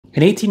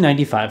In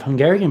 1895,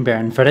 Hungarian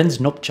Baron Ferenc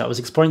Nopcsa was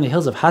exploring the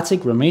hills of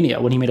Hatzig, Romania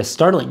when he made a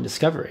startling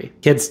discovery.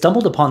 He had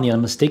stumbled upon the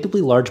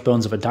unmistakably large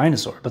bones of a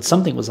dinosaur, but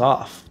something was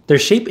off. Their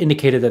shape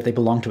indicated that they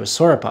belonged to a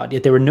sauropod,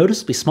 yet they were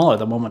noticeably smaller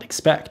than one would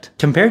expect.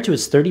 Compared to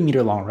its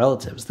 30-meter-long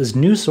relatives, this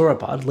new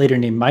sauropod, later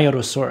named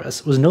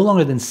Maiorosaurus, was no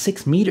longer than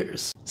 6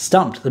 meters.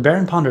 Stumped, the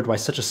Baron pondered why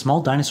such a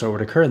small dinosaur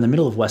would occur in the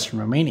middle of western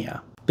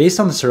Romania.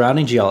 Based on the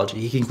surrounding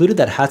geology, he concluded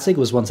that Hatzig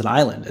was once an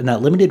island, and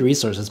that limited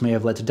resources may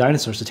have led to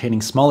dinosaurs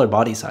attaining smaller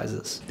body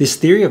sizes. This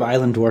theory of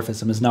island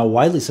dwarfism is now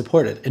widely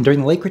supported, and during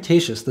the late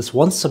Cretaceous, this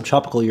once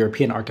subtropical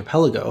European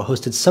archipelago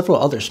hosted several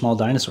other small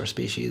dinosaur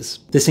species.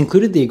 This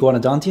included the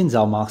iguanodontian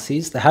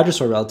Zalmoxes, the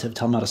hadrosaur relative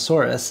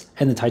Telmatosaurus,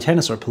 and the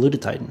titanosaur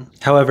Paludititan.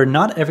 However,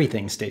 not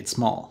everything stayed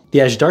small. The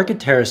Ashdarchid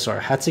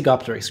pterosaur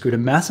Hatzigopteryx grew to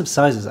massive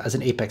sizes as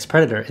an apex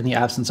predator in the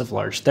absence of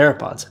large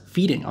theropods,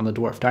 feeding on the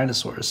dwarf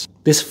dinosaurs.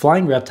 This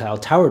flying reptile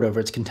towered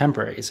over its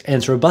contemporaries, and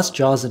its robust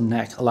jaws and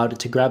neck allowed it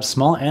to grab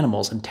small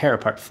animals and tear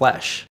apart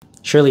flesh.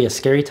 Surely a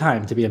scary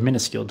time to be a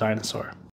minuscule dinosaur.